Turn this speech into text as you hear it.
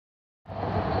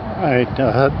Right,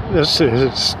 this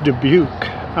is Dubuque,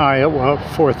 Iowa,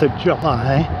 4th of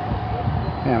July,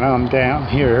 and I'm down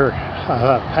here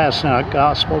passing out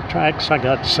gospel tracts. I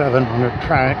got 700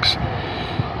 tracts.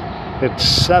 It's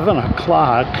 7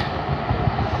 o'clock,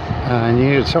 and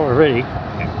it's already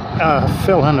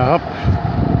filling up,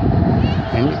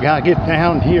 and you gotta get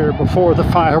down here before the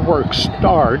fireworks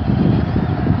start,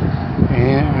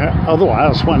 and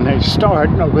otherwise when they start,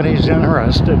 nobody's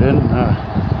interested in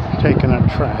taking a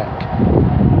track.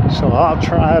 So I'll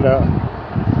try to,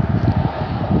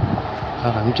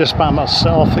 I'm just by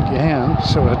myself again,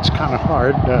 so it's kind of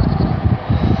hard to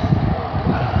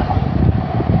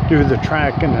do the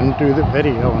tracking and do the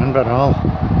videoing, but I'll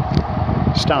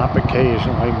stop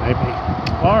occasionally maybe.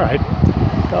 All right,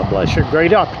 God bless you.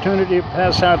 Great opportunity to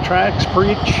pass out tracts,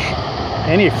 preach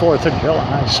any 4th of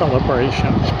July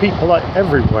celebrations. People are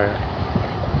everywhere,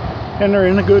 and they're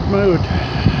in a good mood.